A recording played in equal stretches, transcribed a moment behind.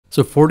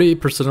So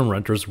 48% of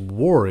renters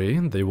worry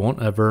they won't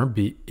ever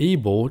be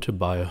able to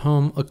buy a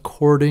home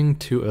according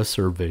to a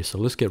survey. So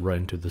let's get right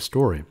into the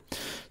story.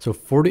 So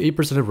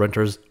 48% of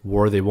renters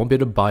worry they won't be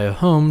able to buy a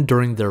home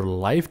during their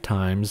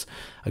lifetimes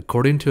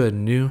according to a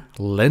new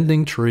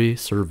LendingTree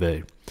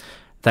survey.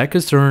 That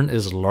concern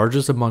is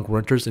largest among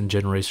renters in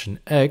Generation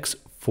X,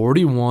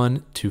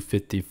 41 to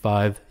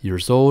 55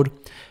 years old,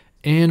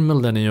 and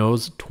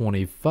millennials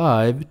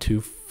 25 to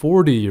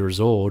 40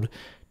 years old.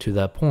 To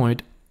that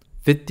point,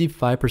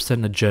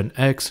 55% of Gen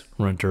X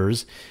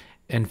renters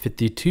and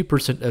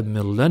 52% of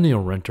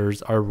millennial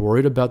renters are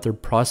worried about their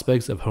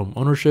prospects of home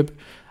ownership,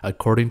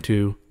 according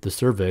to the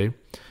survey,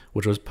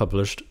 which was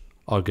published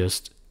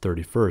August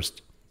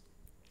 31st.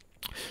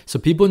 So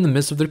people in the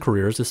midst of their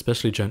careers,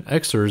 especially Gen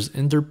Xers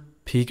in their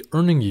peak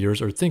earning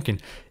years, are thinking,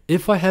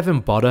 if I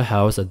haven't bought a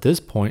house at this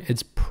point,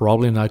 it's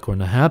probably not going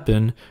to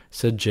happen,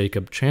 said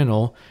Jacob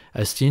Channel,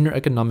 a senior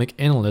economic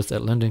analyst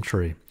at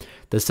LendingTree.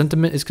 The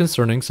sentiment is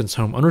concerning since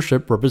home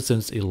ownership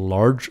represents a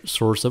large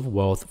source of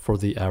wealth for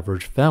the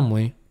average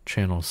family,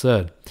 Channel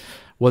said.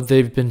 What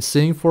they've been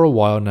seeing for a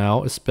while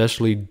now,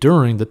 especially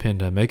during the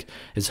pandemic,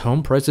 is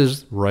home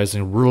prices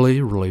rising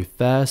really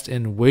fast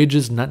and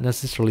wages not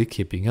necessarily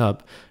keeping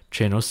up,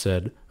 Channel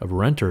said of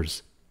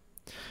renters.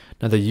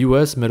 Now, the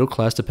U.S. middle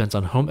class depends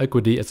on home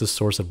equity as a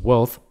source of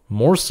wealth,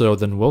 more so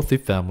than wealthy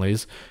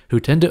families,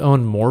 who tend to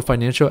own more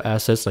financial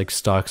assets like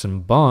stocks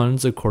and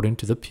bonds, according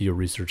to the Pew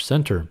Research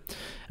Center.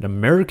 And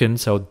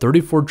Americans held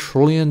 $34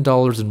 trillion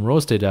in real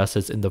estate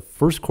assets in the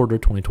first quarter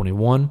of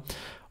 2021,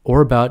 or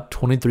about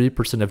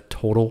 23% of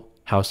total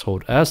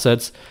household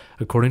assets,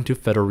 according to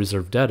Federal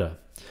Reserve data.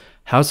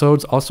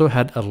 Households also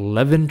had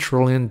 $11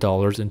 trillion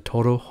in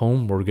total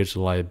home mortgage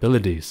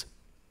liabilities.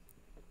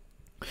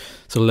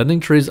 So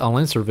LendingTree's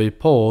online survey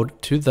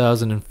polled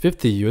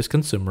 2,050 U.S.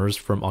 consumers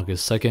from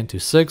August 2nd to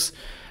 6th,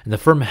 and the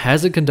firm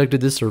hasn't conducted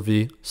this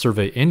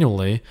survey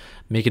annually,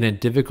 making it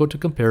difficult to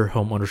compare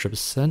home ownership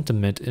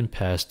sentiment in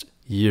past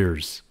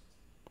years.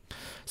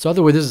 So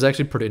either way, this is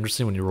actually pretty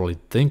interesting when you really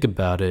think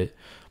about it.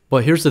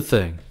 But here's the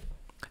thing.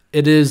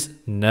 It is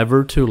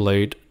never too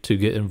late to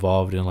get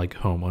involved in like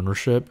home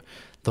ownership.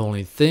 The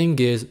only thing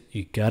is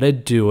you gotta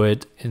do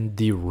it in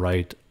the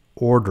right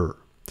order.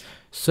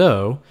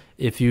 So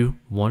if you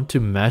want to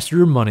master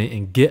your money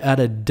and get out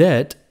of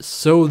debt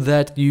so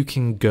that you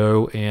can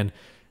go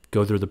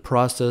through the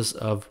process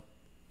of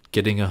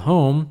getting a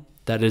home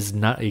that is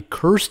not a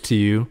curse to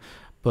you,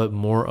 but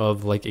more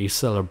of like a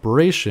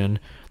celebration,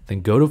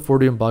 then go to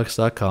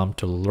 40inbox.com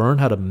to learn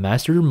how to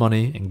master your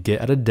money and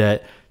get out of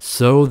debt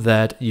so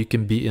that you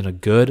can be in a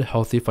good,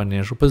 healthy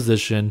financial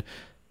position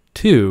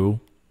to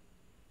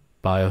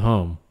buy a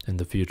home in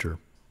the future.